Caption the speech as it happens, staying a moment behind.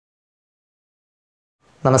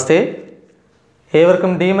നമസ്തേ,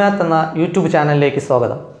 ഏവർക്കും ഡിമാത്ത് എന്ന യൂട്യൂബ് ചാനലിലേക്ക്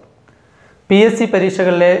സ്വാഗതം. PSC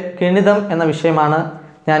പരീക്ഷകളിലെ ഗണിതം എന്ന വിഷയമാണ്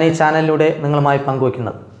ഞാൻ ഈ ചാനലിലൂടെ നിങ്ങളുമായി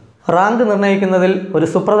പങ്കുവയ്ക്കുന്നത്. റാങ്ക് നിർണ്ണയിക്കുന്നതിൽ ഒരു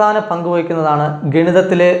സുപ്രധാന പങ്കുവയ്ക്കുന്നതാണ്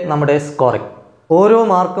ഗണിതത്തിലെ നമ്മുടെ സ്കോറിംഗ്. ഓരോ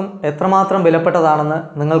മാർക്കും എത്രമാത്രം വിലപ്പെട്ടതാണെന്ന്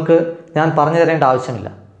നിങ്ങൾക്ക് ഞാൻ പറഞ്ഞു തരേണ്ട ആവശ്യമില്ല.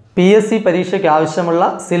 PSC പരീക്ഷയ്ക്ക്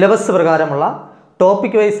ആവശ്യമുള്ള സിലബസ് പ്രകാരമുള്ള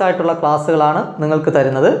ടോപ്പിക് വൈസ് ആയിട്ടുള്ള ക്ലാസ്സുകളാണ് നിങ്ങൾക്ക്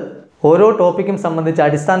തരുന്നത്. ഓരോ ടോപ്പിക്കും സംബന്ധിച്ച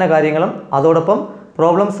അടിസ്ഥാന കാര്യങ്ങളും അതോടൊപ്പം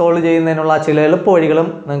പ്രോബ്ലം സോൾവ് ചെയ്യുന്നതിനുള്ള ചില എളുപ്പവഴികളും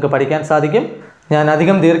നിങ്ങൾക്ക് പഠിക്കാൻ സാധിക്കും. ഞാൻ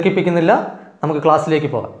അധികം ദീർഘിപ്പിക്കുന്നില്ല, നമുക്ക് ക്ലാസ്സിലേക്ക്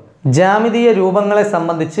പോകാം. ജ്യാമിതീയ രൂപങ്ങളെ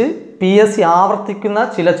സംബന്ധിച്ച് PSC ആവർത്തിക്കുന്ന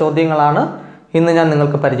ചില ചോദ്യങ്ങളാണ് ഇന്ന് ഞാൻ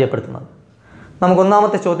നിങ്ങൾക്ക് പരിചയപ്പെടുത്തുന്നത്. നമുക്ക്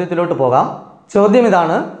ഒന്നാമത്തെ ചോദ്യത്തിലോട്ട് പോകാം. ചോദ്യം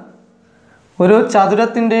ഇതാണ്: ഒരു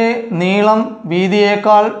ചതുരത്തിൻ്റെ നീളം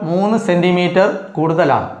വീതിയേക്കാൾ 3 സെൻറ്റിമീറ്റർ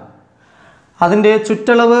കൂടുതലാണ്. അതിൻ്റെ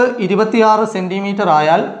ചുറ്റളവ് 26 സെൻറ്റിമീറ്റർ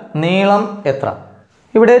ആയാൽ നീളം എത്ര?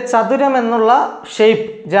 ഇവിടെ ചതുരം എന്നുള്ള ഷേപ്പ്,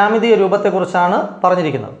 ജ്യാമിതീയ രൂപത്തെക്കുറിച്ചാണ്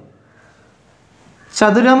പറഞ്ഞിരിക്കുന്നത്.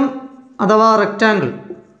 ചതുരം അഥവാ റെക്റ്റാങ്കിൾ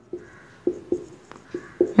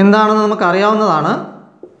എന്താണെന്ന് നമുക്കറിയാവുന്നതാണ്.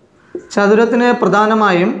 ചതുരത്തിന്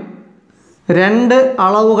പ്രധാനമായും 2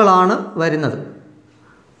 അളവുകളാണ് വരുന്നത്.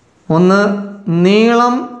 ഒന്ന്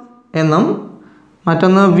നീളം എന്നും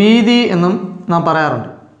മറ്റൊന്ന് വീതി എന്നും നാം പറയാറുണ്ട്.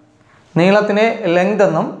 നീളത്തിനെ ലെങ്ത്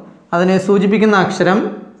എന്നും അതിനെ സൂചിപ്പിക്കുന്ന അക്ഷരം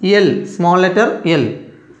L, small letter L.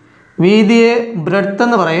 വീതിയെ breadth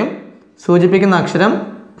എന്ന് പറയും, സൂചിപ്പിക്കുന്ന അക്ഷരം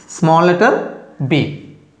സ്മോൾ ലെറ്റർ B.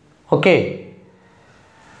 ഓക്കെ.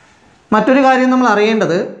 മറ്റൊരു കാര്യം നമ്മൾ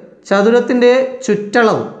അറിയേണ്ടത് ചതുരത്തിൻ്റെ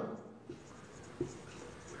ചുറ്റളവ്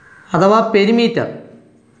അഥവാ പെരിമീറ്റർ.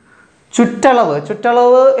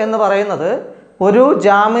 ചുറ്റളവ് എന്ന് പറയുന്നത് ഒരു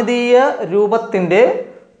ജ്യാമിതീയ രൂപത്തിൻ്റെ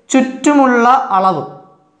ചുറ്റുമുള്ള അളവ്,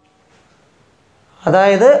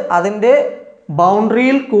 അതായത് അതിൻ്റെ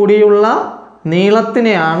ബൗണ്ടറിയിൽ കൂടിയുള്ള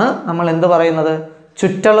നീളത്തിനെയാണ് നമ്മൾ എന്ത് പറയുന്നത്?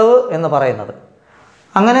 ചുറ്റളവ് എന്ന് പറയുന്നത്.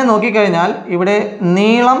 അങ്ങനെ നോക്കിക്കഴിഞ്ഞാൽ ഇവിടെ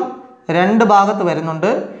നീളം 2 ഭാഗത്ത് വരുന്നുണ്ട്,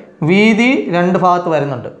 വീതി 2 ഭാഗത്ത്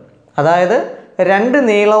വരുന്നുണ്ട്. അതായത് 2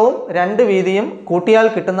 നീളവും 2 വീതിയും കൂട്ടിയാൽ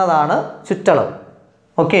കിട്ടുന്നതാണ് ചുറ്റളവ്.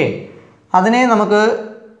 ഓക്കെ. അതിനെ നമുക്ക്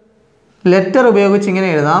ലെറ്റർ ഉപയോഗിച്ച്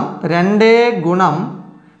ഇങ്ങനെ എഴുതാം: 2 ഗുണം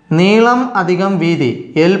നീളം അധികം വീതി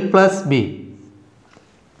L+B.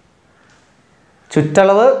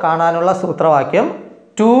 ചുറ്റളവ് കാണാനുള്ള സൂത്രവാക്യം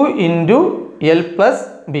 2 ×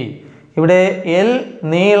 L+B. ഇവിടെ L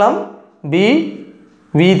നീളം, B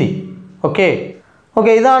വീതി. ഓക്കെ.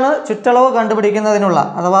 ഇതാണ് ചുറ്റളവ് കണ്ടുപിടിക്കുന്നതിനുള്ള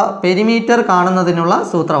അഥവാ പെരിമീറ്റർ കാണുന്നതിനുള്ള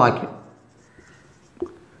സൂത്രവാക്യം.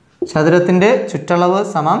 ചതുരത്തിൻ്റെ ചുറ്റളവ്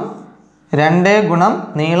സമം 2 ഗുണം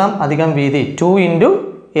നീളം അധികം വീതി 2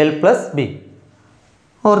 × L+B.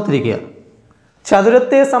 ഓർത്തിരിക്കുക.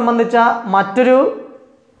 ചതുരത്തെ സംബന്ധിച്ച മറ്റൊരു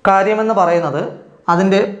കാര്യമെന്ന് പറയുന്നത്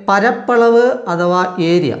അതിൻ്റെ പരപ്പളവ് അഥവാ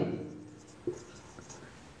ഏരിയ.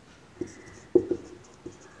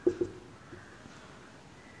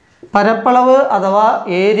 പരപ്പളവ് അഥവാ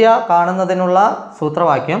ഏരിയ കാണുന്നതിനുള്ള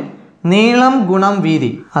സൂത്രവാക്യം നീളം ഗുണം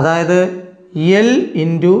വീതി, അതായത് L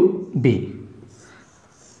 × B.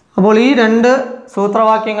 അപ്പോൾ ഈ 2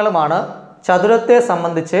 സൂത്രവാക്യങ്ങളുമാണ് ചതുരത്തെ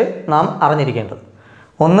സംബന്ധിച്ച് നാം അറിഞ്ഞിരിക്കേണ്ടത്.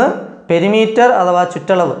 ഒന്ന് പെരിമീറ്റർ അഥവാ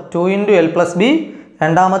ചുറ്റളവ് 2 × L+B.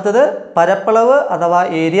 രണ്ടാമത്തത് പരപ്പളവ് അഥവാ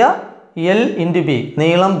ഏരിയ L × B,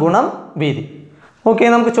 നീളം ഗുണം വീതി. ഓക്കെ,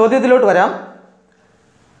 നമുക്ക് ചോദ്യത്തിലോട്ട് വരാം.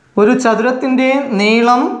 ഒരു ചതുരത്തിൻ്റെ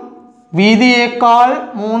നീളം വീതിയേക്കാൾ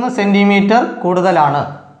 3 സെൻറ്റിമീറ്റർ കൂടുതലാണ്.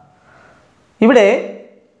 ഇവിടെ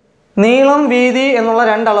നീളം വീതി എന്നുള്ള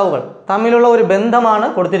 2 അളവുകൾ തമ്മിലുള്ള ഒരു ബന്ധമാണ്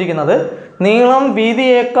കൊടുത്തിരിക്കുന്നത്. നീളം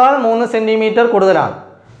വീതിയേക്കാൾ 3 സെൻറ്റിമീറ്റർ കൂടുതലാണ്.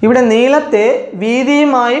 ഇവിടെ നീളത്തെ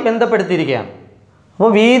വീതിയുമായി ബന്ധപ്പെടുത്തിയിരിക്കുകയാണ്.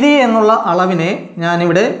 അപ്പോൾ വീതി എന്നുള്ള അളവിനെ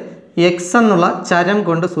ഞാനിവിടെ X എന്നുള്ള ചരം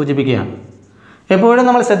കൊണ്ട് സൂചിപ്പിക്കുകയാണ്. എപ്പോഴും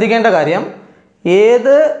നമ്മൾ ശ്രദ്ധിക്കേണ്ട കാര്യം,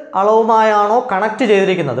 ഏത് അളവുമായാണോ കണക്ട്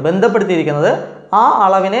ചെയ്തിരിക്കുന്നത്, ബന്ധപ്പെടുത്തിയിരിക്കുന്നത്, ആ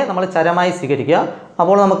അളവിനെ നമ്മൾ ചരമായി സ്വീകരിക്കുക.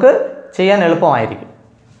 അപ്പോൾ നമുക്ക് ചെയ്യാൻ എളുപ്പമായിരിക്കും.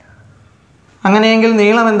 അങ്ങനെയെങ്കിൽ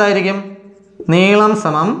നീളം എന്തായിരിക്കും? നീളം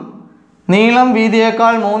സമം നീളം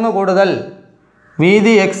വീതിയേക്കാൾ 3 കൂടുതൽ,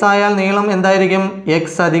 വീതി X ആയാൽ നീളം എന്തായിരിക്കും? X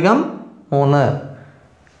 + 3.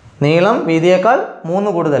 നീളം വീതിയേക്കാൾ 3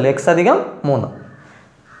 കൂടുതൽ, X + 3.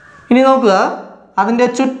 ഇനി നോക്കുക, അതിൻ്റെ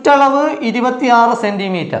ചുറ്റളവ് 26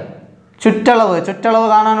 സെൻറ്റിമീറ്റർ. ചുറ്റളവ്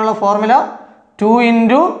കാണാനുള്ള ഫോർമുല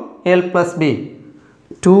 2 × L+B.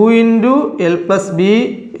 2 × L+B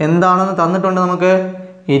എന്താണെന്ന് തന്നിട്ടുണ്ട് നമുക്ക്?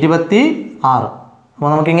 26. അപ്പോൾ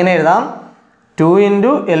നമുക്കിങ്ങനെ എഴുതാം: 2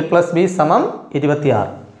 × L+B = 26.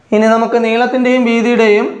 ഇനി നമുക്ക് നീളത്തിൻ്റെയും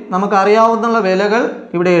വീതിയുടെയും നമുക്ക് അറിയാവുന്ന വിലകൾ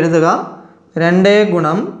ഇവിടെ എഴുതുക. 2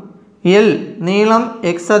 ഗുണം L നീളം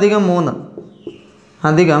X + 3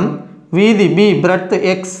 അധികം വീതി B ബ്രെഡ്ത്ത്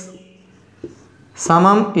X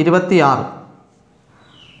സമം 26.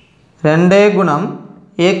 2 ഗുണം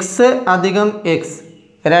എക്സ് അധികം എക്സ്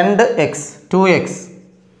 2x 2x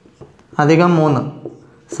അധികം 3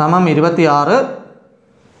 സമം 26.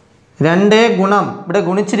 2 ഗുണം ഇവിടെ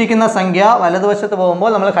ഗുണിച്ചിരിക്കുന്ന സംഖ്യ വലതുവശത്ത് പോകുമ്പോൾ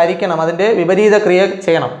നമ്മൾ ഹരിക്കണം, അതിൻ്റെ വിപരീത ക്രിയ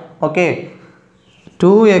ചെയ്യണം. ഓക്കെ,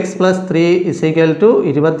 2x + 3 =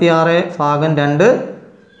 26 ഭാഗം 2.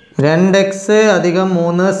 2x അധികം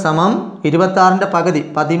 3 സമം 26ൻ്റെ പകുതി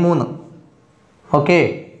 13. ഓക്കെ,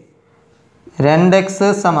 2x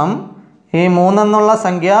സമം ഈ 3 എന്നുള്ള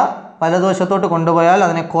സംഖ്യ വലതുവശത്തോട്ട് കൊണ്ടുപോയാൽ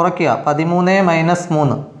അതിനെ കുറയ്ക്കുക, 13 -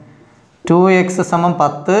 3. 2x സമം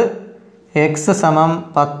 10, x സമം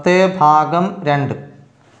 10 ഭാഗം 2.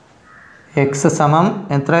 x സമം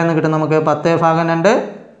എത്രയെന്ന് കിട്ടും നമുക്ക്? 10 ഭാഗം 2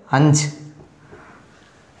 5.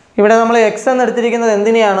 ഇവിടെ നമ്മൾ x എന്ന് എടുത്തിരിക്കുന്നത്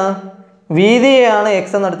എന്തിനെയാണ്? വീതിയെയാണ് x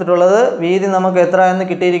എന്ന് എടുത്തിട്ടുള്ളത്. വീതി നമുക്ക് എത്ര എന്ന്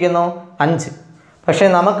കിട്ടിയിരിക്കുന്നു? 5. പക്ഷേ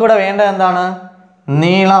നമുക്കിവിടെ വേണ്ട എന്താണ്?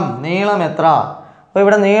 നീളം. നീളം എത്ര? അപ്പോൾ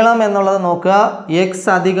ഇവിടെ നീളം എന്നുള്ളത് നോക്കുക, x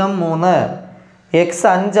അധികം 3, x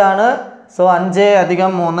 5 ആണ്. സോ 5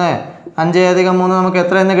 അധികം 3, 5 അധികം 3 നമുക്ക്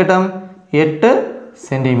എത്ര എന്ന് കിട്ടും? 8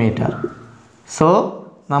 സെൻറ്റിമീറ്റർ. സോ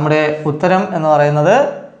നമ്മുടെ ഉത്തരം എന്ന് പറയുന്നത്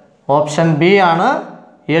ഓപ്ഷൻ ബി ആണ്,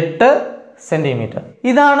 8 സെൻറ്റിമീറ്റർ.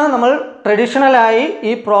 ഇതാണ് നമ്മൾ ട്രഡീഷണലായി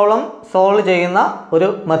ഈ പ്രോബ്ലം സോൾവ് ചെയ്യുന്ന ഒരു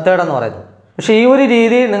മെത്തേഡ് എന്ന് പറയുന്നത്. പക്ഷേ ഈ ഒരു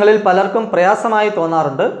രീതി നിങ്ങളിൽ പലർക്കും പ്രയാസമായി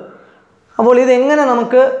തോന്നാറുണ്ട്. അപ്പോൾ ഇതെങ്ങനെ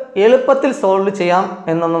നമുക്ക് എളുപ്പത്തിൽ സോൾവ് ചെയ്യാം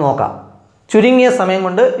എന്നൊന്ന് നോക്കാം. ചുരുങ്ങിയ സമയം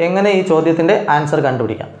കൊണ്ട് എങ്ങനെ ഈ ചോദ്യത്തിൻ്റെ ആൻസർ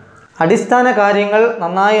കണ്ടുപിടിക്കാം. അടിസ്ഥാന കാര്യങ്ങൾ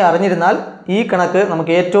നന്നായി അറിഞ്ഞിരുന്നാൽ ഈ കണക്ക്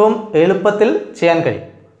നമുക്ക് ഏറ്റവും എളുപ്പത്തിൽ ചെയ്യാൻ കഴിയും.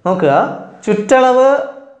 നോക്കുക, ചുറ്റളവ്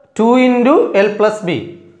 2 × l + b.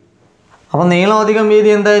 അപ്പോൾ നീളം അധികം വീതി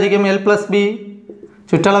എന്തായിരിക്കും? l + b.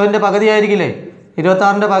 ചുറ്റളവിൻ്റെ പകുതി ആയിരിക്കില്ലേ?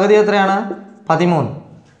 26ൻ്റെ പകുതി എത്രയാണ്? 13.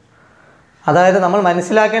 അതായത് നമ്മൾ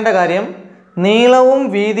മനസ്സിലാക്കേണ്ട കാര്യം, നീളവും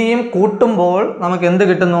വീതിയും കൂട്ടുമ്പോൾ നമുക്ക് എന്ത്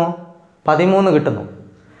കിട്ടുന്നു? 13 കിട്ടുന്നു.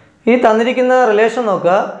 ഈ തന്നിരിക്കുന്ന റിലേഷൻ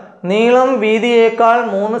നോക്കുക, നീളം വീതിയേക്കാൾ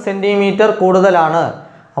 3 സെൻറ്റിമീറ്റർ കൂടുതലാണ്.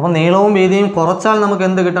 അപ്പോൾ നീളവും വീതിയും കുറച്ചാൽ നമുക്ക്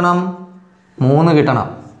എന്ത് കിട്ടണം? 3 കിട്ടണം.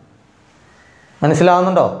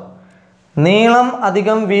 മനസ്സിലാവുന്നുണ്ടോ? നീളം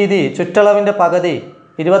അധികം വീതി, ചുറ്റളവിൻ്റെ പകുതി,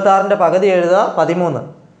 26ൻ്റെ പകുതി എഴുതുക 13.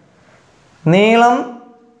 നീളം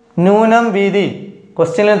ന്യൂനം വീതി,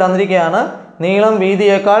 ക്വസ്റ്റ്യനിൽ തന്നിരിക്കുകയാണ് നീളം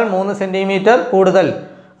വീതിയേക്കാൾ 3 സെൻറ്റിമീറ്റർ കൂടുതൽ.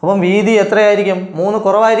 അപ്പം വീതി എത്രയായിരിക്കും? 3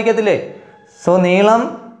 കുറവായിരിക്കത്തില്ലേ? സോ നീളം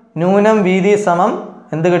ന്യൂനം വീതി സമം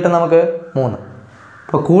എന്ത് കിട്ടും നമുക്ക്? 3.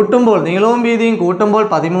 അപ്പോൾ കൂട്ടുമ്പോൾ നീളവും വീതിയും കൂട്ടുമ്പോൾ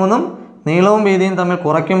 13ഉം നീളവും വീതിയും തമ്മിൽ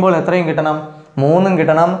കുറയ്ക്കുമ്പോൾ എത്രയും കിട്ടണം? 3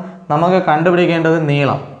 കിട്ടണം. നമുക്ക് കണ്ടുപിടിക്കേണ്ടത്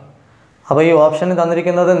നീളം. അപ്പോൾ ഈ ഓപ്ഷനിൽ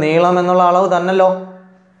തന്നിരിക്കുന്നത് നീളം എന്നുള്ള അളവ് തന്നല്ലോ,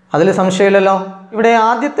 അതിൽ സംശയമില്ലല്ലോ. ഇവിടെ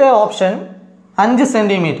ആദ്യത്തെ ഓപ്ഷൻ 5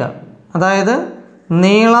 സെൻറ്റിമീറ്റർ, അതായത്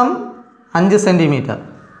നീളം 5 സെൻറ്റിമീറ്റർ.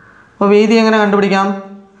 അപ്പോൾ വീതി എങ്ങനെ കണ്ടുപിടിക്കാം?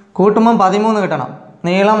 കൂട്ടുമ്പം 13 കിട്ടണം.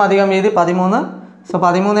 നീളം അധികം വീതി 13. സോ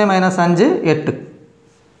 13 - 5 8.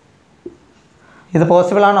 ഇത്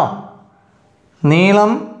പോസിബിൾ ആണോ?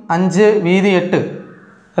 നീളം 5 വീതി 8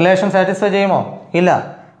 റിലേഷൻ സാറ്റിസ്ഫൈ ചെയ്യുമോ? ഇല്ല.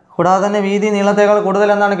 കൂടാതെ തന്നെ വീതി നീളത്തേക്കാൾ കൂടുതൽ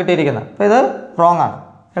എന്നാണ് കിട്ടിയിരിക്കുന്നത്. അപ്പോൾ ഇത് റോങ് ആണ്.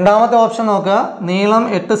 രണ്ടാമത്തെ ഓപ്ഷൻ നോക്കുക, നീളം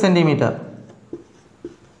 8 സെൻറ്റിമീറ്റർ.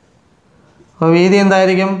 അപ്പോൾ വീതി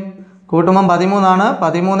എന്തായിരിക്കും? കൂട്ടുമ്പം 13 ആണ്.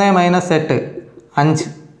 13 - 8 5.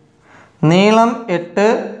 നീളം 8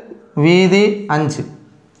 വീതി 5.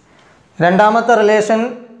 രണ്ടാമത്തെ റിലേഷൻ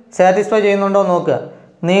സാറ്റിസ്ഫൈ ചെയ്യുന്നുണ്ടോ നോക്കുക.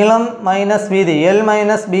 നീളം മൈനസ് വീതി, l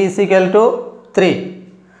 - b = 3.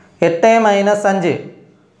 8 - 5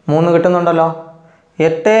 3 കിട്ടുന്നുണ്ടല്ലോ.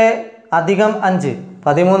 8 അധികം 5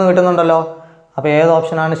 13 കിട്ടുന്നുണ്ടല്ലോ. അപ്പോൾ ഏത്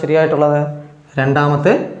ഓപ്ഷനാണ് ശരിയായിട്ടുള്ളത്?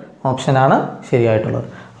 രണ്ടാമത്തെ ഓപ്ഷനാണ് ശരിയായിട്ടുള്ളത്.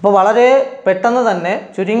 അപ്പോൾ വളരെ പെട്ടെന്ന് തന്നെ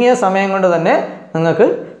ചുരുങ്ങിയ സമയം കൊണ്ട് തന്നെ നിങ്ങൾക്ക്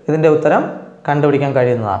ഇതിൻ്റെ ഉത്തരം കണ്ടുപിടിക്കാൻ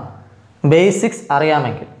കഴിയുന്നതാണ്, ബേസിക്സ്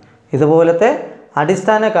അറിയാമെങ്കിൽ. ഇതുപോലത്തെ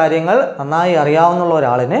അടിസ്ഥാന കാര്യങ്ങൾ നന്നായി അറിയാവുന്ന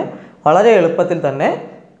ഒരാളിന് വളരെ എളുപ്പത്തിൽ തന്നെ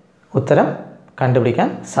ഉത്തരം കണ്ടുപിടിക്കാൻ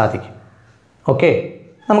സാധിക്കും. ഓക്കെ,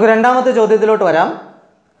 നമുക്ക് രണ്ടാമത്തെ ചോദ്യത്തിലോട്ട് വരാം.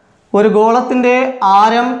 ഒരു ഗോളത്തിൻ്റെ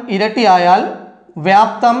ആരം ഇരട്ടിയായാൽ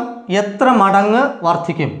വ്യാപ്തം എത്ര മടങ്ങ്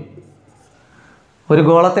വർദ്ധിക്കും? ഒരു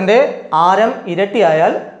ഗോളത്തിൻ്റെ ആരം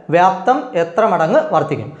ഇരട്ടിയായാൽ വ്യാപ്തം എത്ര മടങ്ങ്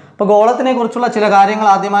വർദ്ധിക്കും? അപ്പോൾ ഗോളത്തിനെ കുറിച്ചുള്ള ചില കാര്യങ്ങൾ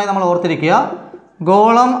ആദ്യമായി നമ്മൾ ഓർത്തിരിക്കുക.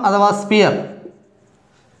 ഗോളം അഥവാ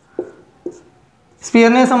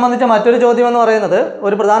സ്പിയറിനെ സംബന്ധിച്ച മറ്റൊരു ചോദ്യം എന്ന് പറയുന്നത്,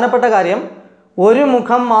 ഒരു പ്രധാനപ്പെട്ട കാര്യം, ഒരു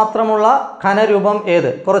മുഖം മാത്രമുള്ള ഘനരൂപം ഏത്?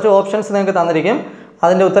 കുറച്ച് ഓപ്ഷൻസ് നിങ്ങൾക്ക് തന്നിരിക്കും.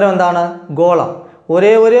 അതിൻ്റെ ഉത്തരം എന്താണ്? ഗോളം.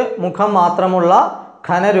 ഒരേ ഒരു മുഖം മാത്രമുള്ള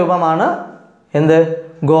ഘനരൂപമാണ് എന്ത്?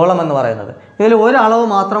 ഗോളം എന്ന് പറയുന്നത്. ഇതിൽ ഒരു അളവ്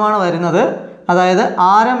മാത്രമാണ് വരുന്നത്, അതായത്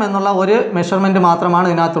ആരം എന്നുള്ള ഒരു മെഷർമെൻറ്റ് മാത്രമാണ്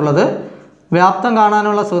ഇതിനകത്തുള്ളത്. വ്യാപ്തം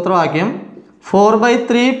കാണാനുള്ള സൂത്രവാക്യം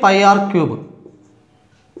 4/3 πr³.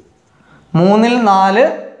 3/4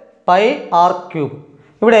 πr³.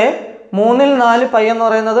 ഇവിടെ 3ൽ 4 പൈ എന്ന്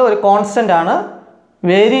പറയുന്നത് ഒരു കോൺസ്റ്റൻ്റ് ആണ്.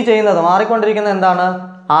 വേരി ചെയ്യുന്നത്, മാറിക്കൊണ്ടിരിക്കുന്നത് എന്താണ്?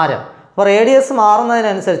 ആരം. അപ്പോൾ റേഡിയസ്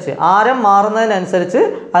മാറുന്നതിനനുസരിച്ച്, ആരം മാറുന്നതിനനുസരിച്ച്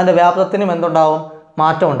അതിൻ്റെ വ്യാപ്തത്തിനും എന്തുണ്ടാവും?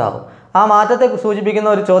 മാറ്റം ഉണ്ടാകും. ആ മാറ്റത്തെ സൂചിപ്പിക്കുന്ന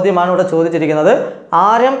ഒരു ചോദ്യമാണ് ഇവിടെ ചോദിച്ചിരിക്കുന്നത്.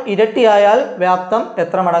 ആരം ഇരട്ടിയായാൽ വ്യാപ്തം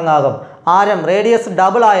എത്ര മടങ്ങാകും? ആരം റേഡിയസ്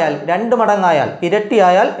ഡബിൾ ആയാൽ, 2 മടങ്ങായാൽ,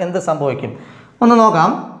 ഇരട്ടിയായാൽ എന്ത് സംഭവിക്കും? ഒന്ന്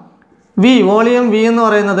നോക്കാം. വി, വോളിയം വി എന്ന്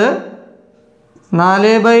പറയുന്നത്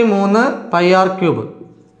 4/3 പൈ ആർ ക്യൂബ്.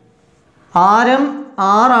 ആരം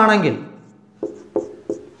 6 ആണെങ്കിൽ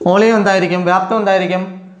വോളിയം എന്തായിരിക്കും? വ്യാപ്തം എന്തായിരിക്കും?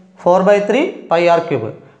 4/3 പൈ ആർ ക്യൂബ്.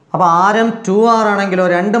 അപ്പോൾ ആരം 2r ആണെങ്കിലോ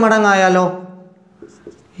 2 മടങ്ങായാലോ?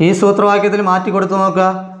 ഈ സൂത്രവാക്യത്തിൽ മാറ്റി കൊടുത്തു നോക്കുക.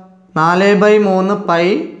 4/3 pi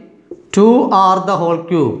 2r the whole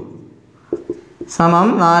cube സമം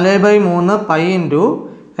 4/3 പൈ ഇൻറ്റു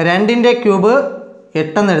 2ൻ്റെ ക്യൂബ്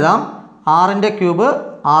 8 എന്ന് എഴുതാം, 6ൻ്റെ ക്യൂബ്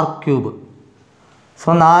r ക്യൂബ്. സോ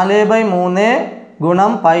 4/3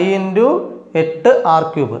 ഗുണം പൈ ഇൻറ്റു 8 r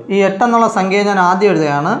ക്യൂബ്. ഈ 8 എന്നുള്ള സംഖ്യ ഞാൻ ആദ്യം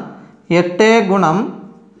എഴുതുകയാണ്. 8 ഗുണം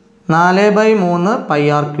 4/3 പൈ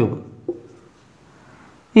ആർ ക്യൂബ്.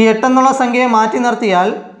 ഈ 8 എന്നുള്ള സംഖ്യയെ മാറ്റി നിർത്തിയാൽ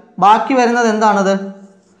ബാക്കി വരുന്നത് എന്താണത്?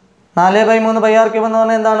 4/3 പൈ ആർ ക്യൂബ് എന്ന്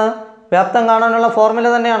പറഞ്ഞാൽ എന്താണ്? വ്യാപ്തം കാണാനുള്ള ഫോർമുല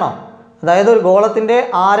തന്നെയാണോ? അതായത് ഒരു ഗോളത്തിൻ്റെ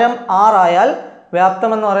ആരം 6 ആയാൽ വ്യാപ്തം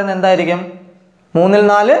എന്ന് പറയുന്നത് എന്തായിരിക്കും? 3ൽ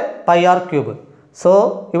 4 പൈ ആർ ക്യൂബ്. സോ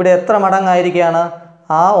ഇവിടെ എത്ര മടങ്ങായിരിക്കുകയാണ്?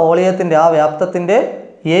 ആ വോളിയത്തിൻ്റെ, ആ വ്യാപ്തത്തിൻ്റെ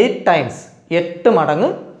 8 ടൈംസ്, 8 മടങ്ങ്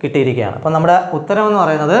കിട്ടിയിരിക്കുകയാണ്. അപ്പോൾ നമ്മുടെ ഉത്തരം എന്ന്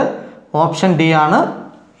പറയുന്നത് ഓപ്ഷൻ ഡി ആണ്,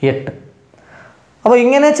 8. അപ്പോൾ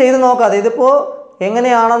ഇങ്ങനെ ചെയ്ത് നോക്കാതെ, ഇതിപ്പോൾ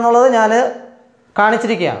എങ്ങനെയാണെന്നുള്ളത് ഞാൻ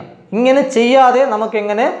കാണിച്ചിരിക്കുകയാണ്. ഇങ്ങനെ ചെയ്യാതെ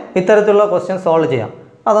നമുക്കെങ്ങനെ ഇത്തരത്തിലുള്ള ക്വസ്റ്റ്യൻ സോൾവ് ചെയ്യാം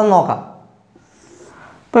അതൊന്ന് നോക്കാം.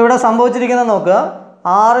 ഇപ്പോൾ ഇവിടെ സംഭവിച്ചിരിക്കുന്നത് നോക്കുക.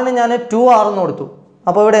 6ന് ഞാൻ 2r എന്ന് കൊടുത്തു.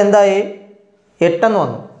 അപ്പോൾ ഇവിടെ എന്തായി? 8 എന്ന്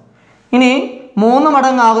വന്നു. ഇനി 3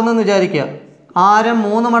 മടങ്ങാകുന്നെന്ന് വിചാരിക്കുക. ആരം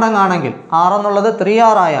 3 മടങ്ങാണെങ്കിൽ, 6 എന്നുള്ളത്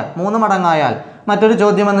 3r ആയാൽ, 3 മടങ്ങായാൽ മറ്റൊരു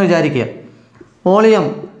ചോദ്യമെന്ന് വിചാരിക്കുക. Volume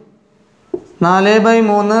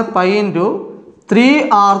 4/3 pi into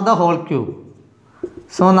 3r the whole cube.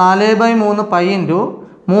 So 4/3 pi into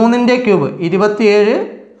 3ൻ്റെ cube 27,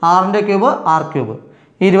 6ൻ്റെ cube r cube.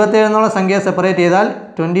 27 എന്നുള്ള സംഖ്യ സെപ്പറേറ്റ് ചെയ്താൽ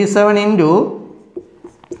 27 into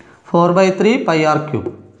 4/3 pi R cube.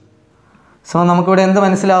 So നമുക്കിവിടെ എന്ത്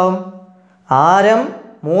മനസ്സിലാവും? ആരം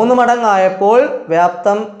 3 മടങ്ങായപ്പോൾ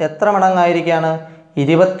വ്യാപ്തം എത്ര മടങ്ങായിരിക്കുകയാണ്?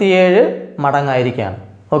 27 മടങ്ങായിരിക്കുകയാണ്.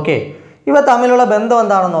 ഓക്കെ, ഇവ തമ്മിലുള്ള ബന്ധം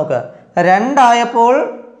എന്താണെന്ന് നോക്കുക. 2 ആയപ്പോൾ,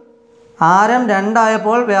 ആരം 2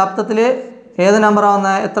 ആയപ്പോൾ വ്യാപ്തത്തിൽ ഏത്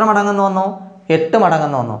നമ്പറാവുന്നത്? എത്ര മടങ്ങെന്ന് വന്നു? 8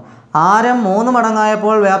 മടങ്ങെന്ന് വന്നു. ആരം 3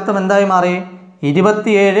 മടങ്ങായപ്പോൾ വ്യാപ്തം എന്തായി മാറി?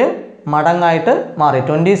 27 മടങ്ങായിട്ട് മാറി,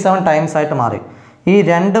 27 ടൈംസ് ആയിട്ട് മാറി. ഈ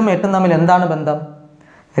 2ഉം 8ഉം തമ്മിൽ എന്താണ് ബന്ധം?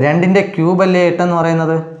 2ൻ്റെ ക്യൂബല്ലേ 8 എന്ന്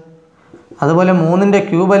പറയുന്നത്, അതുപോലെ 3ൻ്റെ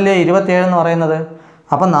ക്യൂബല്ലേ 27 എന്ന് പറയുന്നത്.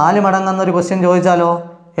 അപ്പോൾ 4 മടങ്ങെന്നൊരു ക്വസ്റ്റ്യൻ ചോദിച്ചാലോ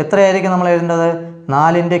എത്രയായിരിക്കും നമ്മൾ എഴുതേണ്ടത്?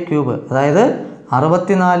 4ൻ്റെ ക്യൂബ്, അതായത്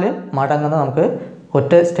 64 മടങ്ങെന്ന് നമുക്ക്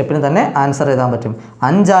ഒറ്റ സ്റ്റെപ്പിന് തന്നെ ആൻസർ എഴുതാൻ പറ്റും.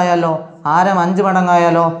 5 ആയാലോ? ആരം 5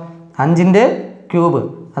 മടങ്ങായാലോ? 5ൻ്റെ ക്യൂബ്,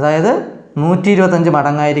 അതായത് 125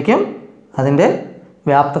 മടങ്ങായിരിക്കും അതിൻ്റെ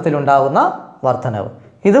വ്യാപ്തത്തിലുണ്ടാകുന്ന വർധനവ്.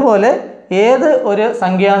 ഇതുപോലെ ഏത് ഒരു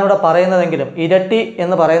സംഖ്യയാണ് ഇവിടെ പറയുന്നതെങ്കിലും ഇരട്ടി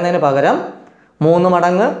എന്ന് പറയുന്നതിന് പകരം 3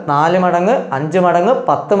 മടങ്ങ്, 4 മടങ്ങ്, 5 മടങ്ങ്,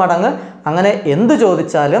 10 മടങ്ങ്, അങ്ങനെ എന്ത്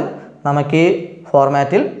ചോദിച്ചാലും നമുക്ക് ഈ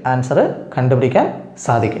ഫോർമാറ്റിൽ ആൻസർ കണ്ടുപിടിക്കാൻ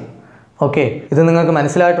സാധിക്കും. ഓക്കെ, ഇത് നിങ്ങൾക്ക്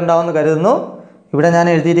മനസ്സിലായിട്ടുണ്ടാവുമെന്ന് കരുതുന്നു. ഇവിടെ ഞാൻ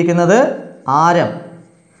എഴുതിയിരിക്കുന്നത് ആരം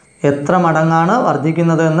എത്ര മടങ്ങാണ്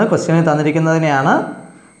വർദ്ധിക്കുന്നത് എന്ന് ക്വസ്റ്റ്യനിൽ തന്നിരിക്കുന്നതിനെയാണ്.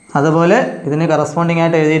 അതുപോലെ ഇതിന് കറസ്പോണ്ടിങ്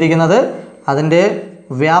ആയിട്ട് എഴുതിയിരിക്കുന്നത് അതിൻ്റെ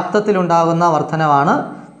വ്യാപ്തത്തിലുണ്ടാകുന്ന വർധനവാണ്.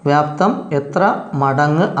 വ്യാപ്തം എത്ര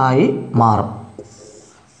മടങ്ങ് ആയി മാറും.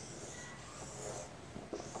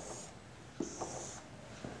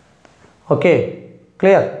 Okay,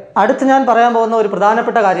 clear. അടുത്ത് ഞാൻ പറയാൻ പോകുന്ന ഒരു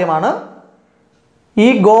പ്രധാനപ്പെട്ട കാര്യമാണ്, ഈ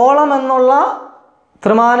ഗോളം എന്നുള്ള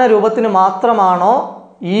ത്രിമാന രൂപത്തിന് മാത്രമാണോ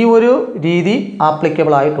ഈ ഒരു രീതി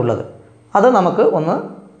ആപ്ലിക്കബിൾ ആയിട്ടുള്ളത്? അത് നമുക്ക് ഒന്ന്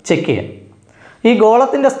ചെക്ക് ചെയ്യാം. ഈ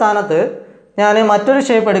ഗോളത്തിൻ്റെ സ്ഥാനത്ത് ഞാൻ മറ്റൊരു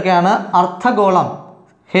ഷേപ്പ് എടുക്കുകയാണ്, അർദ്ധഗോളം,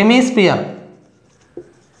 ഹെമിസ്ഫിയർ.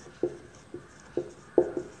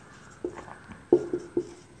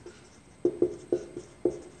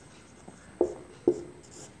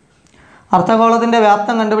 അർദ്ധഗോളത്തിൻ്റെ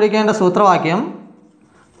വ്യാപ്തം കണ്ടുപിടിക്കേണ്ട സൂത്രവാക്യം,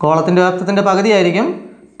 ഗോളത്തിൻ്റെ വ്യാപ്തത്തിൻ്റെ പകുതിയായിരിക്കും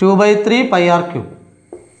 2/3 പൈ ആർ ക്യൂബ്.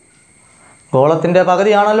 ഗോളത്തിൻ്റെ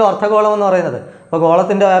പകുതിയാണല്ലോ അർദ്ധഗോളം എന്ന് പറയുന്നത്. അപ്പോൾ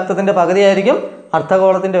ഗോളത്തിൻ്റെ വ്യാപ്തത്തിൻ്റെ പകുതിയായിരിക്കും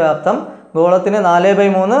അർദ്ധഗോളത്തിൻ്റെ വ്യാപ്തം. ഗോളത്തിന്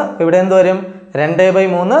 4/3, ഇവിടെ എന്ത് വരും?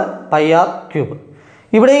 2/3 പൈ ആർ ക്യൂബ്.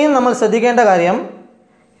 ഇവിടെയും നമ്മൾ ശ്രദ്ധിക്കേണ്ട കാര്യം,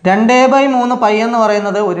 2/3 പൈ എന്ന്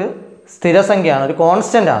പറയുന്നത് ഒരു സ്ഥിരസംഖ്യയാണ്, ഒരു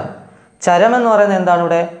കോൺസ്റ്റൻ്റ് ആണ്. ചരം എന്ന് പറയുന്നത് എന്താണ്?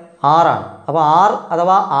 ഇവിടെ ആറാണ്. അപ്പോൾ ആർ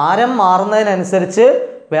അഥവാ ആരം മാറുന്നതിനനുസരിച്ച്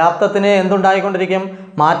വ്യാപ്തത്തിന് എന്തുണ്ടായിക്കൊണ്ടിരിക്കും?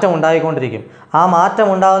 മാറ്റം ഉണ്ടായിക്കൊണ്ടിരിക്കും. ആ മാറ്റം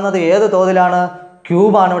ഉണ്ടാകുന്നത് ഏത് തോതിലാണ്?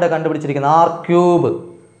 ക്യൂബാണ് ഇവിടെ കണ്ടുപിടിച്ചിരിക്കുന്നത്, ആർ ക്യൂബ്.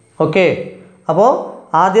 ഓക്കെ, അപ്പോൾ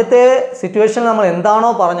ആദ്യത്തെ സിറ്റുവേഷനിൽ നമ്മൾ എന്താണോ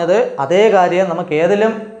പറഞ്ഞത് അതേ കാര്യം നമുക്ക്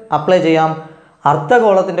ഏതിലും അപ്ലൈ ചെയ്യാം?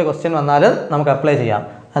 അർദ്ധഗോളത്തിൻ്റെ ക്വസ്റ്റ്യൻ വന്നാലും നമുക്ക് അപ്ലൈ ചെയ്യാം.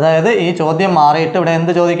 അതായത് ഈ ചോദ്യം മാറിയിട്ട് ഇവിടെ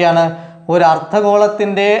എന്ത് ചോദിക്കുകയാണ്? ഒരു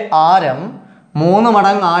അർദ്ധഗോളത്തിൻ്റെ ആരം 3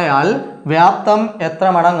 മടങ്ങായാൽ വ്യാപ്തം എത്ര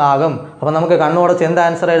മടങ്ങാകും? അപ്പോൾ നമുക്ക് കണ്ണുടച്ച് എന്ത്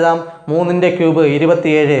ആൻസർ എഴുതാം? 3ന്റെ ക്യൂബ്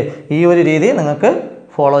 27. ഈ ഒരു രീതി നിങ്ങൾക്ക്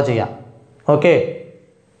ഫോളോ ചെയ്യാം. ഓക്കെ,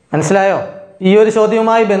 മനസ്സിലായോ? ഈ ഒരു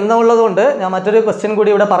ചോദ്യവുമായി ബന്ധമുള്ളതുകൊണ്ട് ഞാൻ മറ്റൊരു ക്വസ്റ്റ്യൻ കൂടി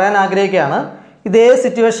ഇവിടെ പറയാൻ ആഗ്രഹിക്കുകയാണ്. ഇതേ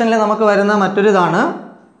സിറ്റുവേഷനിൽ നമുക്ക് വരുന്ന മറ്റൊരു ഇതാണ്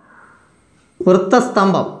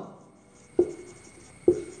വൃത്തസ്തംഭം.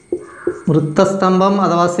 വൃത്തസ്തംഭം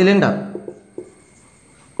അഥവാ സിലിണ്ടർ.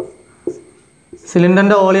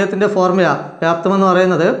 സിലിണ്ടറിൻ്റെ വോളിയത്തിൻ്റെ ഫോർമുല വ്യാപ്തമെന്ന്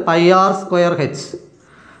പറയുന്നത് πr²h.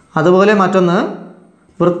 അതുപോലെ മറ്റൊന്ന്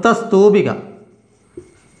വൃത്തസ്തൂപിക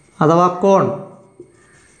അഥവാ കോൺ.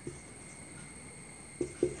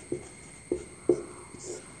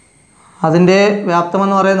 അതിൻ്റെ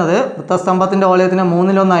വ്യാപ്തമെന്ന് പറയുന്നത് വൃത്തസ്തംഭത്തിൻ്റെ വോളിയത്തിന്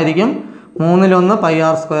 1/3 ആയിരിക്കും. 1/3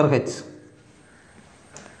 πr²h.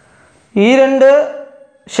 ഈ രണ്ട്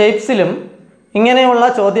ഷേപ്സിലും ഇങ്ങനെയുള്ള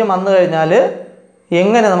ചോദ്യം വന്നു കഴിഞ്ഞാൽ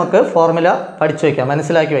എങ്ങനെ നമുക്ക് ഫോർമുല പഠിച്ചു വയ്ക്കാം,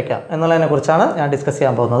 മനസ്സിലാക്കി വയ്ക്കാം എന്നുള്ളതിനെക്കുറിച്ചാണ് ഞാൻ ഡിസ്കസ്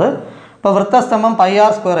ചെയ്യാൻ പോകുന്നത്. അപ്പോൾ വൃത്തസ്തംഭം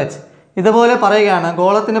πr²h ഇതുപോലെ പറയുകയാണ്.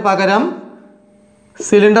 ഗോളത്തിന് പകരം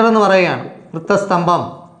സിലിണ്ടർ എന്ന് പറയുകയാണ്. വൃത്തസ്തംഭം,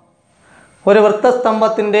 ഒരു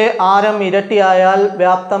വൃത്തസ്തംഭത്തിൻ്റെ ആരം ഇരട്ടിയായാൽ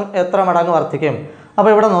വ്യാപ്തം എത്ര മടങ്ങ് വർദ്ധിക്കും?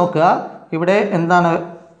 അപ്പോൾ ഇവിടെ നോക്കുക, ഇവിടെ എന്താണ്?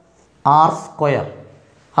 r².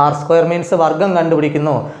 r² മീൻസ് വർഗം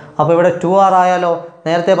കണ്ടുപിടിക്കുന്നു. അപ്പോൾ ഇവിടെ 2r ആയാലോ?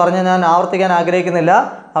 നേരത്തെ പറഞ്ഞ ഞാൻ ആവർത്തിക്കാൻ ആഗ്രഹിക്കുന്നില്ല.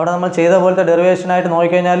 അവിടെ നമ്മൾ ചെയ്ത പോലത്തെ ഡെറിവേഷനായിട്ട്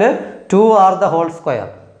നോക്കിക്കഴിഞ്ഞാൽ 2r².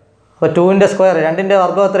 അപ്പോൾ 2ൻ്റെ സ്ക്വയർ, 2ൻ്റെ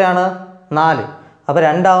വർഗം എത്രയാണ്? 4. അപ്പോൾ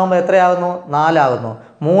 2 ആകുമ്പോൾ എത്രയാകുന്നു? 4 ആകുന്നു.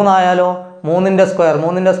 3 ആയാലോ? 3ൻ്റെ സ്ക്വയർ,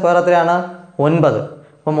 3ൻ്റെ സ്ക്വയർ എത്രയാണ്? 9.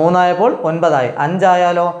 അപ്പോൾ 3 ആയപ്പോൾ 9 ആയി. 5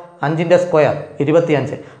 ആയാലോ? 5ൻ്റെ സ്ക്വയർ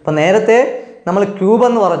 25. അപ്പോൾ നേരത്തെ നമ്മൾ ക്യൂബ്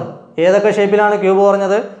എന്ന് പറഞ്ഞു. ഏതൊക്കെ ഷേപ്പിലാണ് ക്യൂബ്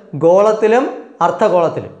പറഞ്ഞത്? ഗോളത്തിലും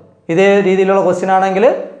അർദ്ധഗോളത്തിലും. ഇതേ രീതിയിലുള്ള ക്വസ്റ്റ്യൻ ആണെങ്കിൽ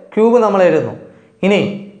ക്യൂബ് നമ്മൾ എഴുതുന്നു. ഇനി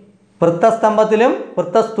വൃത്തസ്തംഭത്തിലും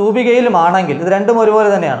വൃത്തസ്തൂപികയിലുമാണെങ്കിൽ ഇത് രണ്ടും ഒരുപോലെ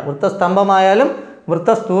തന്നെയാണ്. വൃത്തസ്തംഭമായാലും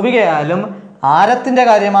വൃത്തസ്തൂപികയായാലും ആരത്തിൻ്റെ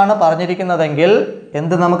കാര്യമാണ് പറഞ്ഞിരിക്കുന്നതെങ്കിൽ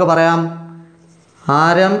എന്ത് നമുക്ക് പറയാം?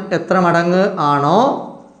 ആരം എത്ര മടങ്ങ് ആണോ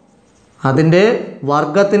അതിൻ്റെ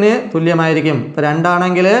വർഗത്തിന് തുല്യമായിരിക്കും. ഇപ്പോൾ 2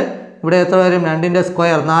 ആണെങ്കിൽ ഇവിടെ എത്ര വരും? 2ൻ്റെ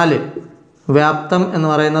സ്ക്വയർ 4. വ്യാപ്തം എന്ന്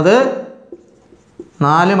പറയുന്നത്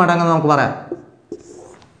 4 മടങ്ങ് നമുക്ക് പറയാം.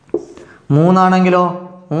 3 ആണെങ്കിലോ?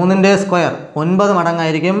 3ൻ്റെ സ്ക്വയർ 9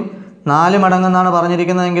 മടങ്ങായിരിക്കും. 4 മടങ്ങെന്നാണ്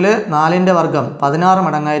പറഞ്ഞിരിക്കുന്നതെങ്കിൽ 4ൻ്റെ വർഗം 16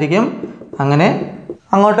 മടങ്ങായിരിക്കും. അങ്ങനെ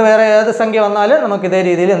അങ്ങോട്ട് വേറെ ഏത് സംഖ്യ വന്നാലും നമുക്ക് ഇതേ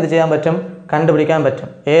രീതിയിൽ എന്ത് ചെയ്യാൻ പറ്റും? കണ്ടുപിടിക്കാൻ പറ്റും.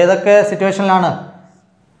 ഏതൊക്കെ സിറ്റുവേഷനിലാണ്?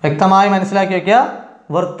 വ്യക്തമായി മനസ്സിലാക്കി വയ്ക്കുക.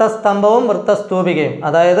 വൃത്തസ്തംഭവും വൃത്തസ്തൂപികയും,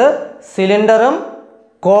 അതായത് സിലിണ്ടറും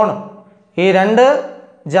കോണും, ഈ 2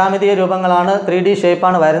 ജാമിതീയ രൂപങ്ങളാണ്, 3D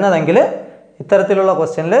ഷേപ്പാണ് വരുന്നതെങ്കിൽ ഇത്തരത്തിലുള്ള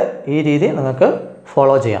ക്വസ്റ്റ്യനിൽ ഈ രീതി നിങ്ങൾക്ക്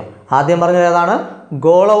ഫോളോ ചെയ്യാം. ആദ്യം പറഞ്ഞത് ഏതാണ്?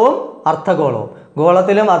 ഗോളവും അർദ്ധഗോളവും.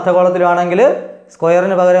 ഗോളത്തിലും അർദ്ധഗോളത്തിലും ആണെങ്കിൽ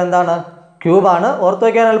സ്ക്വയറിന് പകരം എന്താണ്? ക്യൂബാണ്. ഓർത്ത്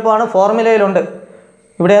വയ്ക്കാൻ എളുപ്പമാണ്, ഫോർമുലയിലുണ്ട്.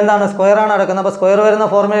 ഇവിടെ എന്താണ്? സ്ക്വയറാണ് നടക്കുന്നത്. അപ്പോൾ സ്ക്വയർ വരുന്ന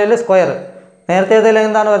ഫോർമുലയിൽ സ്ക്വയർ. നേരത്തെ ഇതിൽ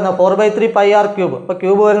എന്താണ് വരുന്നത്? 4/3 πr². അപ്പോൾ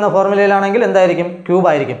ക്യൂബ് വരുന്ന ഫോർമുലയിലാണെങ്കിൽ എന്തായിരിക്കും? ക്യൂബ്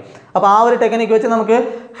ആയിരിക്കും. അപ്പോൾ ആ ഒരു ടെക്നിക്ക് വെച്ച് നമുക്ക്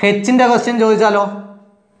ഹെച്ചിൻ്റെ ക്വസ്റ്റ്യൻ ചോദിച്ചാലോ?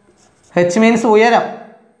 ഹെച്ച് മീൻസ് ഉയരം.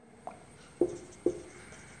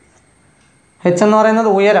 ഹെച്ച് എന്ന് പറയുന്നത്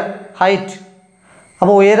ഉയരം, ഹൈറ്റ്.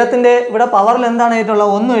 അപ്പോൾ ഉയരത്തിൻ്റെ ഇവിടെ പവറിൽ എന്താണ്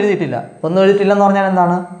എഴുതിയിട്ടുള്ളത്? ഒന്നും എഴുതിയിട്ടില്ല. ഒന്നും എഴുതിയിട്ടില്ലെന്ന് പറഞ്ഞാൽ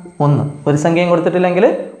എന്താണ്? 1. ഒരു സംഖ്യയും കൊടുത്തിട്ടില്ലെങ്കിൽ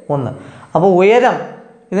 1. അപ്പോൾ ഉയരം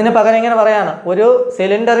ഇതിന് പകരം ഇങ്ങനെ പറയാണ്, ഒരു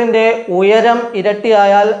സിലിണ്ടറിൻ്റെ ഉയരം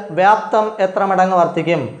ഇരട്ടിയായാൽ വ്യാപ്തം എത്ര മടങ്ങ്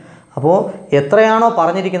വർദ്ധിക്കും? അപ്പോൾ എത്രയാണോ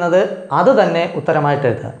പറഞ്ഞിരിക്കുന്നത് അത് തന്നെ ഉത്തരമായിട്ട്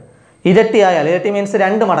എഴുതുക. ഇരട്ടിയായാൽ, ഇരട്ടി മീൻസ്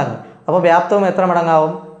 2 മടങ്ങ്. അപ്പോൾ വ്യാപ്തവും എത്ര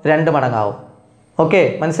മടങ്ങാവും? 2 മടങ്ങാവും. ഓക്കെ,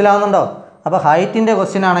 മനസ്സിലാവുന്നുണ്ടോ? അപ്പോൾ ഹൈറ്റിൻ്റെ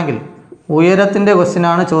ക്വസ്റ്റ്യൻ ആണെങ്കിൽ, ഉയരത്തിൻ്റെ ക്വസ്റ്റ്യൻ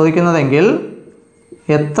ആണ് ചോദിക്കുന്നതെങ്കിൽ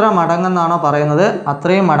എത്ര മടങ്ങെന്നാണോ പറയുന്നത്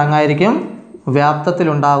അത്രയും മടങ്ങായിരിക്കും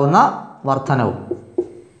വ്യാപ്തത്തിലുണ്ടാകുന്ന വർധനവും.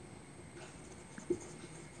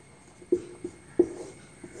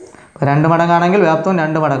 ഇപ്പോൾ 2 മടങ്ങാണെങ്കിൽ വ്യാപ്തവും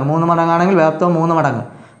 2 മടങ്ങ്, 3 മടങ്ങാണെങ്കിൽ വ്യാപ്തവും 3 മടങ്ങ്,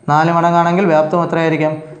 4 മടങ്ങാണെങ്കിൽ വ്യാപ്തവും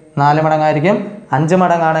എത്രയായിരിക്കും? 4 മടങ്ങായിരിക്കും. 5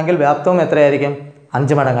 മടങ്ങാണെങ്കിൽ വ്യാപ്തവും എത്രയായിരിക്കും?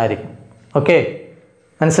 5 മടങ്ങായിരിക്കും. ഓക്കെ,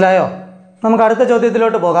 മനസ്സിലായോ? നമുക്ക് അടുത്ത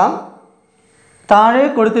ചോദ്യത്തിലോട്ട് പോകാം. താഴെ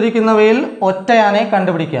കൊടുത്തിരിക്കുന്നവയിൽ ഒറ്റയാനെ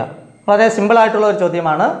കണ്ടുപിടിക്കുക. വളരെ സിമ്പിളായിട്ടുള്ള ഒരു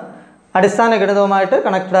ചോദ്യമാണ്. അടിസ്ഥാന ഗണിതവുമായിട്ട്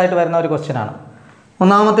കണക്റ്റഡ് ആയിട്ട് വരുന്ന ഒരു ക്വസ്റ്റ്യനാണ്.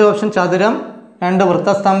 ഒന്നാമത്തെ ഓപ്ഷൻ ചതുരം, 2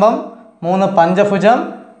 വൃത്തസ്തംഭം, 3 പഞ്ചഭുജം,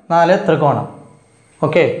 4 ത്രികോണം.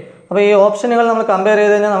 ഓക്കെ, അപ്പോൾ ഈ ഓപ്ഷനുകൾ നമ്മൾ കമ്പയർ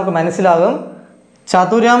ചെയ്ത് കഴിഞ്ഞാൽ നമുക്ക് മനസ്സിലാകും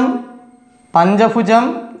ചതുരം, പഞ്ചഭുജം,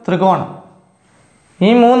 ത്രികോണം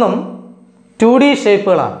ഈ മൂന്നും 2D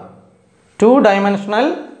ഷേപ്പുകളാണ്. 2 ഡൈമെൻഷണൽ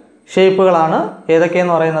ഷേപ്പുകളാണ്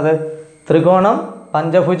ഏതൊക്കെയെന്ന് പറയുന്നത്? ത്രികോണം,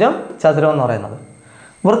 പഞ്ചഭുജം, ചതുരം എന്ന് പറയുന്നത്.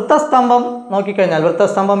 വൃത്തസ്തംഭം നോക്കിക്കഴിഞ്ഞാൽ,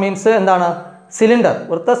 വൃത്തസ്തംഭം മീൻസ് എന്താണ്? സിലിണ്ടർ.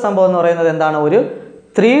 വൃത്തസ്തംഭം എന്ന് പറയുന്നത് എന്താണ്? ഒരു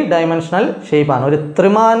 3 ഡൈമെൻഷണൽ ഷേപ്പാണ്, ഒരു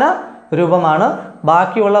ത്രിമാന രൂപമാണ്.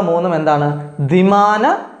 ബാക്കിയുള്ള മൂന്നും എന്താണ്? ദ്വിമാന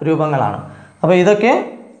രൂപങ്ങളാണ്. അപ്പോൾ ഇതൊക്കെ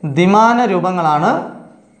ദ്വിമാന രൂപങ്ങളാണ്.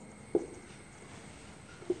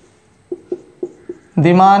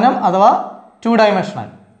 ദ്വിമാനം അഥവാ 2 ഡൈമെൻഷണൽ.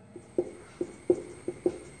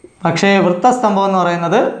 പക്ഷേ വൃത്തസ്തംഭം എന്ന്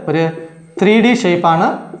പറയുന്നത് ഒരു 3D ഷേപ്പാണ്,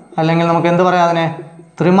 അല്ലെങ്കിൽ നമുക്ക് എന്ത് പറയാം അതിനെ?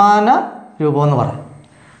 ത്രിമാന രൂപം എന്ന് പറയാം.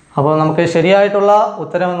 അപ്പോൾ നമുക്ക് ശരിയായിട്ടുള്ള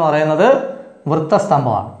ഉത്തരം എന്ന് പറയുന്നത്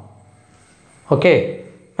വൃത്തസ്തംഭമാണ്. ഓക്കെ,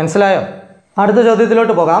 മനസ്സിലായോ? അടുത്ത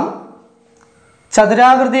ചോദ്യത്തിലോട്ട് പോകാം.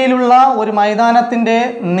 ചതുരാകൃതിയിലുള്ള ഒരു മൈതാനത്തിൻ്റെ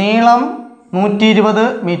നീളം 120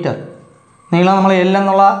 മീറ്റർ. നീളം നമ്മൾ L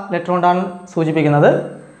എന്നുള്ള ലെറ്റർ കൊണ്ടാണ് സൂചിപ്പിക്കുന്നത്.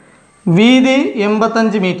 വീതി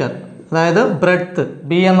 85 മീറ്റർ, അതായത് ബ്രെഡ്ത്ത്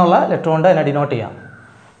B എന്നുള്ള ലെറ്റർ കൊണ്ട് അതിനെ ഡിനോട്ട് ചെയ്യാം.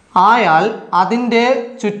 ആയാൽ അതിൻ്റെ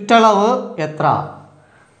ചുറ്റളവ് എത്ര?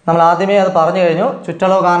 നമ്മൾ ആദ്യമേ അത് പറഞ്ഞു കഴിഞ്ഞു.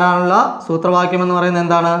 ചുറ്റളവ് കാണാനുള്ള സൂത്രവാക്യം എന്ന് പറയുന്നത്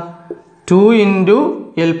എന്താണ്? 2 ×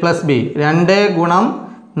 L + B, 2 ഗുണം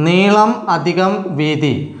നീളം അധികം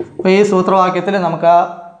വീതി. അപ്പോൾ ഈ സൂത്രവാക്യത്തിൽ നമുക്ക് ആ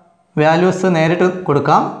വാല്യൂസ് നേരിട്ട്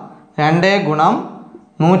കൊടുക്കാം. 2 ഗുണം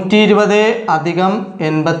 120 അധികം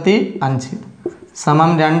 85 സമം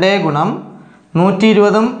 2 ഗുണം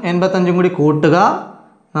 120ഉം 85ഉം കൂടി കൂട്ടുക,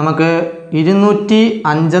 നമുക്ക്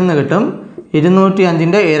 205 എന്ന് കിട്ടും.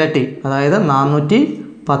 205ൻ്റെ ഇരട്ടി, അതായത്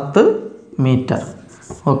 410 മീറ്റർ.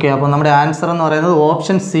 ഓക്കെ, അപ്പോൾ നമ്മുടെ ആൻസർ എന്ന് പറയുന്നത്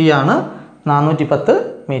ഓപ്ഷൻ സി ആണ്, 410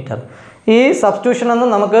 മീറ്റർ. ഈ സബ്സ്റ്റിറ്റ്യൂഷൻ ഒന്നും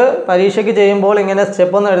നമുക്ക് പരീക്ഷയ്ക്ക് ചെയ്യുമ്പോൾ ഇങ്ങനെ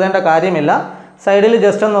സ്റ്റെപ്പൊന്നും എഴുതേണ്ട കാര്യമില്ല. സൈഡിൽ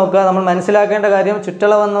ജസ്റ്റ് ഒന്ന് നോക്കുക. നമ്മൾ മനസ്സിലാക്കേണ്ട കാര്യം,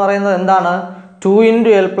 ചുറ്റളവ് എന്ന് പറയുന്നത് എന്താണ്? 2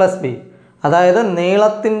 × L + B, അതായത്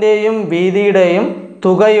നീളത്തിൻ്റെയും വീതിയുടെയും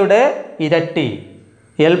തുകയുടെ ഇരട്ടി.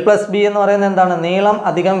 L + B എന്ന് പറയുന്നത് എന്താണ്? നീളം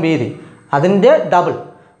അധികം വീതി, അതിൻ്റെ ഡബിൾ.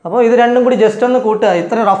 അപ്പോൾ ഇത് രണ്ടും കൂടി ജസ്റ്റ് ഒന്ന് കൂട്ടുക.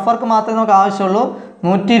 ഇത്ര റഫ് വർക്ക് മാത്രമേ നമുക്ക് ആവശ്യമുള്ളൂ.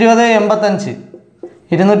 120, 85,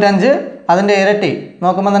 205, അതിൻ്റെ ഇരട്ടി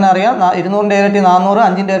നോക്കുമ്പോൾ തന്നെ അറിയാം. 200ൻ്റെ ഇരട്ടി 400,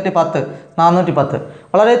 5ൻ്റെ ഇരട്ടി 10, 410.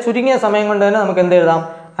 വളരെ ചുരുങ്ങിയ സമയം കൊണ്ട് തന്നെ നമുക്ക് എന്ത് എഴുതാം?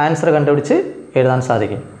 ആൻസർ കണ്ടുപിടിച്ച് എഴുതാൻ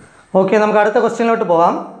സാധിക്കും. ഓക്കെ, നമുക്ക് അടുത്ത ക്വസ്റ്റ്യനിലോട്ട്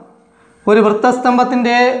പോകാം. ഒരു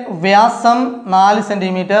വൃത്തസ്തംഭത്തിൻ്റെ വ്യാസം 4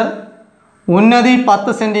 സെൻറ്റിമീറ്റർ, ഉന്നതി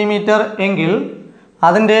 10 സെൻറ്റിമീറ്റർ എങ്കിൽ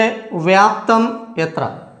അതിൻ്റെ വ്യാപ്തം എത്ര?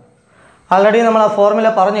 ആൾറെഡി നമ്മൾ ആ ഫോർമുല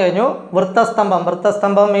പറഞ്ഞു കഴിഞ്ഞു. വൃത്തസ്തംഭം,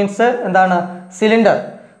 വൃത്തസ്തംഭം മീൻസ് എന്താണ്? സിലിണ്ടർ.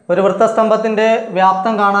 ഒരു വൃത്തസ്തംഭത്തിൻ്റെ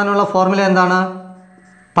വ്യാപ്തം കാണാനുള്ള ഫോർമുല എന്താണ്?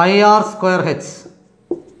 πr²h.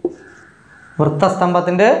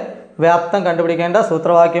 വൃത്തസ്തംഭത്തിൻ്റെ വ്യാപ്തം കണ്ടുപിടിക്കേണ്ട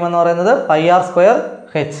സൂത്രവാക്യം എന്ന് പറയുന്നത്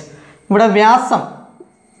πr²h. ഇവിടെ വ്യാസം,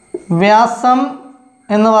 വ്യാസം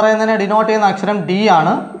എന്ന് പറയുന്നതിനെ ഡിനോട്ട് ചെയ്യുന്ന അക്ഷരം D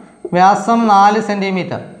ആണ്. വ്യാസം 4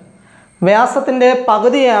 സെൻറ്റിമീറ്റർ. വ്യാസത്തിൻ്റെ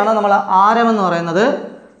പകുതിയാണ് നമ്മൾ ആരം എന്ന് പറയുന്നത്.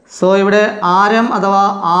 സോ ഇവിടെ ആരം അഥവാ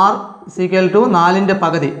R = 4ൻ്റെ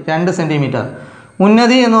പകുതി, 2 സെൻറ്റിമീറ്റർ.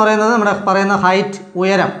 ഉന്നതി എന്ന് പറയുന്നത് നമ്മുടെ പറയുന്ന ഹൈറ്റ്,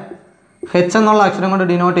 ഉയരം, H എന്നുള്ള അക്ഷരം കൊണ്ട്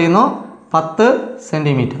ഡിനോട്ട് ചെയ്യുന്നു, 10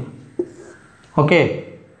 സെൻറ്റിമീറ്റർ. ഓക്കെ,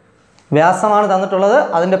 വ്യാസമാണ് തന്നിട്ടുള്ളത്,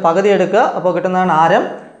 അതിൻ്റെ പകുതി എടുക്കുക, അപ്പോൾ കിട്ടുന്നതാണ് ആരം.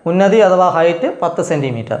 ഉന്നതി അഥവാ ഹൈറ്റ് 10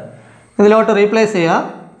 സെൻറ്റിമീറ്റർ. ഇതിലോട്ട് റീപ്ലേസ് ചെയ്യുക.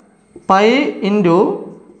 π ×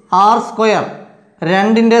 r²,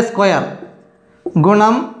 2ൻ്റെ സ്ക്വയർ,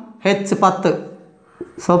 ഗുണം h 10.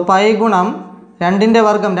 സോ π ഗുണം 2ൻ്റെ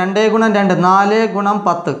വർഗം, 2 ഗുണം 2, 4 ഗുണം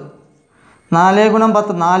 10, 4 ഗുണം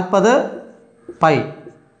 10, 40 π.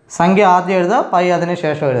 സംഖ്യ ആദ്യം എഴുതുക, π അതിന്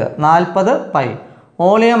ശേഷം എഴുതുക. 40 π.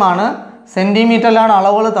 വോളിയമാണ്, സെൻറ്റിമീറ്ററിലാണ്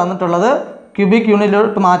അളവുകൾ തന്നിട്ടുള്ളത്. ക്യൂബിക്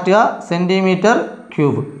യൂണിറ്റിലോട്ട് മാറ്റുക, സെൻറ്റിമീറ്റർ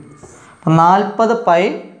ക്യൂബ്. അപ്പം 40 π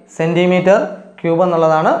സെൻറ്റിമീറ്റർ ക്യൂബ്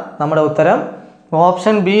എന്നുള്ളതാണ് നമ്മുടെ ഉത്തരം.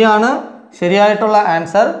 ഓപ്ഷൻ ബി ആണ് ശരിയായിട്ടുള്ള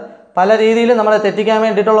ആൻസർ. പല രീതിയിൽ നമ്മളെ തെറ്റിക്കാൻ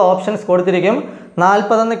വേണ്ടിയിട്ടുള്ള ഓപ്ഷൻസ് കൊടുത്തിരിക്കും.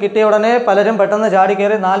 40 എന്ന് കിട്ടിയ ഉടനെ പലരും പെട്ടെന്ന് ചാടി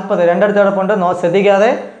കയറി 40, രണ്ടിടത്ത് കിടപ്പുണ്ട്.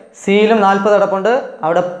 ശ്രദ്ധിക്കാതെ സിയിലും 40 കിടപ്പുണ്ട്,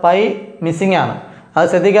 അവിടെ പൈ മിസ്സിംഗ് ആണ്. അത്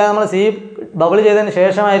ശ്രദ്ധിക്കാതെ നമ്മൾ സി ബബിൾ ചെയ്തതിന്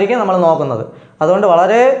ശേഷമായിരിക്കും നമ്മൾ നോക്കുന്നത്. അതുകൊണ്ട്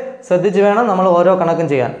വളരെ ശ്രദ്ധിച്ച് വേണം നമ്മൾ ഓരോ കണക്കും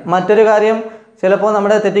ചെയ്യാൻ. മറ്റൊരു കാര്യം, ചിലപ്പോൾ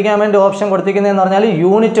നമ്മുടെ തെറ്റിക്കാൻ വേണ്ടി ഓപ്ഷൻ കൊടുത്തിരിക്കുന്നതെന്ന് പറഞ്ഞാൽ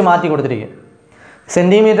യൂണിറ്റ് മാറ്റി കൊടുത്തിരിക്കും.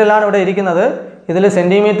 സെൻറ്റിമീറ്ററിലാണ് ഇവിടെ ഇരിക്കുന്നത്, ഇതിൽ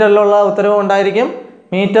സെൻറ്റിമീറ്ററിലുള്ള ഉത്തരവും ഉണ്ടായിരിക്കും,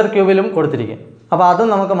 മീറ്റർ ക്യൂബിലും കൊടുത്തിരിക്കും. അപ്പോൾ അതും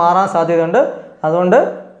നമുക്ക് മാറാൻ സാധ്യതയുണ്ട്. അതുകൊണ്ട്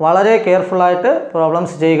വളരെ കെയർഫുള്ളായിട്ട്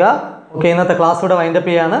പ്രോബ്ലംസ് ചെയ്യുക. ഓക്കെ, ഇന്നത്തെ ക്ലാസ് ഇവിടെ വൈൻഡപ്പ്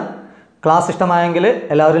ചെയ്യുകയാണ്. ക്ലാസ് ഇഷ്ടമായെങ്കിൽ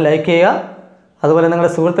എല്ലാവരും ലൈക്ക് ചെയ്യുക. അതുപോലെ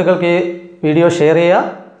നിങ്ങളുടെ സുഹൃത്തുക്കൾക്ക് ഈ വീഡിയോ ഷെയർ ചെയ്യുക.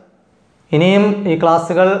 ഇനിയും ഈ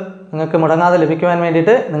ക്ലാസ്സുകൾ നിങ്ങൾക്ക് മുടങ്ങാതെ ലഭിക്കുവാൻ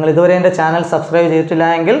വേണ്ടിയിട്ട് നിങ്ങൾ ഇതുവരെ എൻ്റെ ചാനൽ സബ്സ്ക്രൈബ് ചെയ്തിട്ടില്ല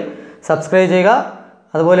എങ്കിൽ സബ്സ്ക്രൈബ് ചെയ്യുക.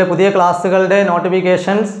 അതുപോലെ പുതിയ ക്ലാസ്സുകളുടെ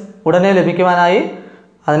നോട്ടിഫിക്കേഷൻസ് ഉടനെ ലഭിക്കുവാനായി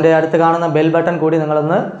അതിൻ്റെ അടുത്ത് കാണുന്ന ബെൽ ബട്ടൺ കൂടി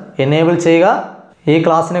നിങ്ങളൊന്ന് എനേബിൾ ചെയ്യുക. ഈ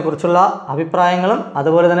ക്ലാസ്സിനെ കുറിച്ചുള്ള അഭിപ്രായങ്ങളും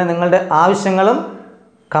അതുപോലെ തന്നെ നിങ്ങളുടെ ആവശ്യങ്ങളും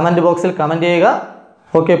കമൻറ്റ് ബോക്സിൽ കമൻറ്റ് ചെയ്യുക.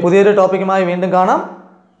 ഓക്കെ, പുതിയൊരു ടോപ്പിക്കുമായി വീണ്ടും കാണാം.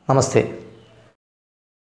 നമസ്തേ.